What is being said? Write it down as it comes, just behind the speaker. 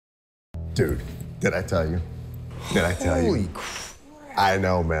Dude, did I tell you? Did I tell you? Holy crap. I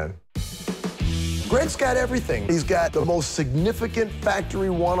know, man. Greg's got everything. He's got the most significant factory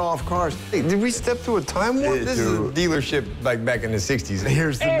one-off cars. Hey, did we step through a time warp? This is a dealership like back in the 60s.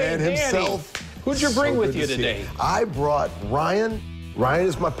 Here's the man Danny. himself. Who'd you bring with you good to see today? you. I brought Ryan. Ryan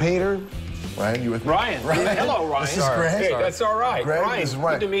is my painter. Ryan, you with me? Ryan. Hello, Ryan. This is Greg. Hey, that's all right. Greg, Ryan, this is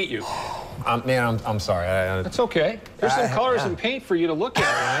Ryan. good to meet you. Man, I'm sorry. That's okay. There's some colors and paint for you to look at,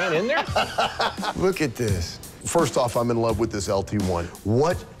 Ryan, isn't there? Look at this. First off, I'm in love with this LT1.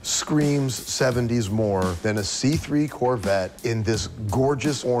 What screams 70s more than a C3 Corvette in this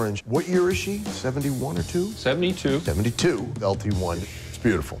gorgeous orange? What year is she? 71 or 2? 72. 72, LT1. It's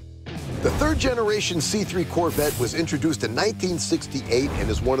beautiful. The third generation C3 Corvette was introduced in 1968 and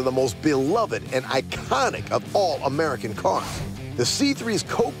is one of the most beloved and iconic of all American cars. The C3's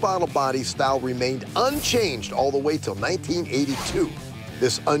Coke bottle body style remained unchanged all the way till 1982.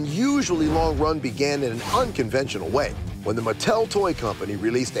 This unusually long run began in an unconventional way when the Mattel Toy Company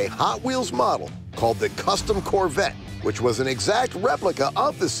released a Hot Wheels model called the Custom Corvette, which was an exact replica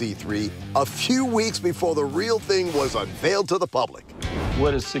of the C3 a few weeks before the real thing was unveiled to the public.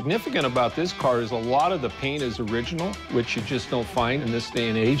 What is significant about this car is a lot of the paint is original, which you just don't find in this day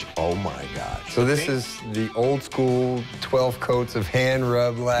and age. Oh my gosh. So this is the old school 12 coats of hand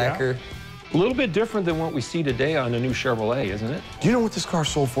rub lacquer. Yeah. A little bit different than what we see today on the new Chevrolet, isn't it? Do you know what this car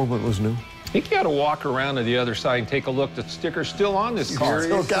sold for when it was new? I think you got to walk around to the other side and take a look. The sticker's still on this car.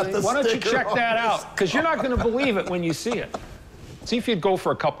 Still got the Why don't you sticker check on that this out? Because you're not going to believe it when you see it. See if you'd go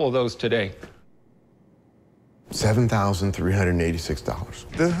for a couple of those today.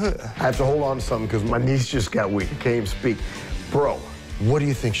 $7,386. I have to hold on to something because my knees just got weak. I can't even speak. Bro, what do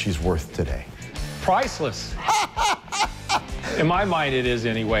you think she's worth today? Priceless. In my mind, it is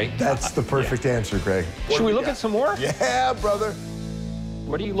anyway. That's the perfect answer, Greg. Should we look at some more? Yeah, brother.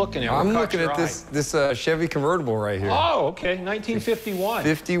 What are you looking at? I'm What caught looking your at eye? this Chevy convertible right here. Oh, okay, 1951.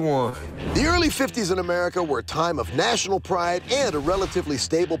 51. The early 50s in America were a time of national pride and a relatively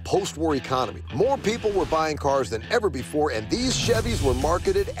stable post-war economy. More people were buying cars than ever before, and these Chevys were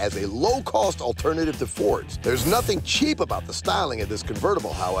marketed as a low-cost alternative to Fords. There's nothing cheap about the styling of this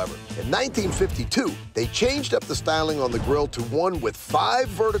convertible, however. In 1952, they changed up the styling on the grille to one with 5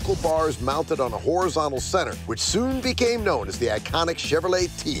 vertical bars mounted on a horizontal center, which soon became known as the iconic Chevrolet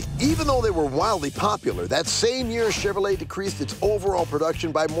Teeth. Even though they were wildly popular, that same year Chevrolet decreased its overall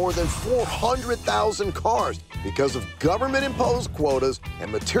production by more than 400,000 cars because of government-imposed quotas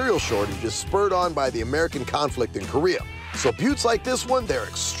and material shortages spurred on by the American conflict in Korea. So buttes like this one, they're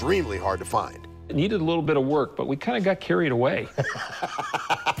extremely hard to find. It needed a little bit of work, but we kind of got carried away.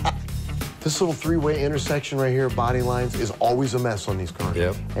 This little three-way intersection right here, body lines, is always a mess on these cars.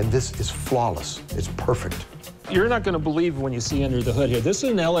 Yep. And this is flawless. It's perfect. You're not going to believe when you see under the hood here. This is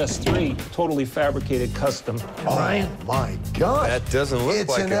an LS3, totally fabricated custom. Ryan? Oh, my God. That doesn't look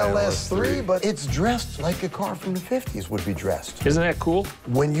like an LS3, but it's dressed like a car from the 50s would be dressed. Isn't that cool?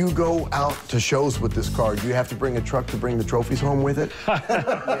 When you go out to shows with this car, do you have to bring a truck to bring the trophies home with it?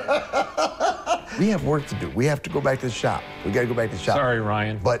 We have work to do. We have to go back to the shop. We got to go back to the shop. Sorry,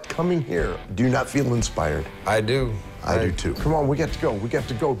 Ryan. But coming here, do you not feel inspired? I do. I do too. Come on, we got to go. We got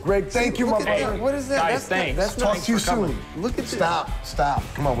to go. Greg, thank you, my brother. What is that? Guys, thanks. That's Talk nice to you for coming. soon. Look at Stop, stop.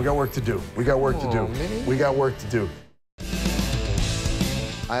 Come on, we got work to do. We got work to do. man. We got work to do.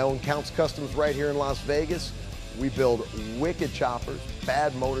 I own Counts Customs right here in Las Vegas. We build wicked choppers,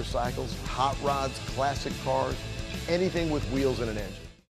 bad motorcycles, hot rods, classic cars, anything with wheels and an engine.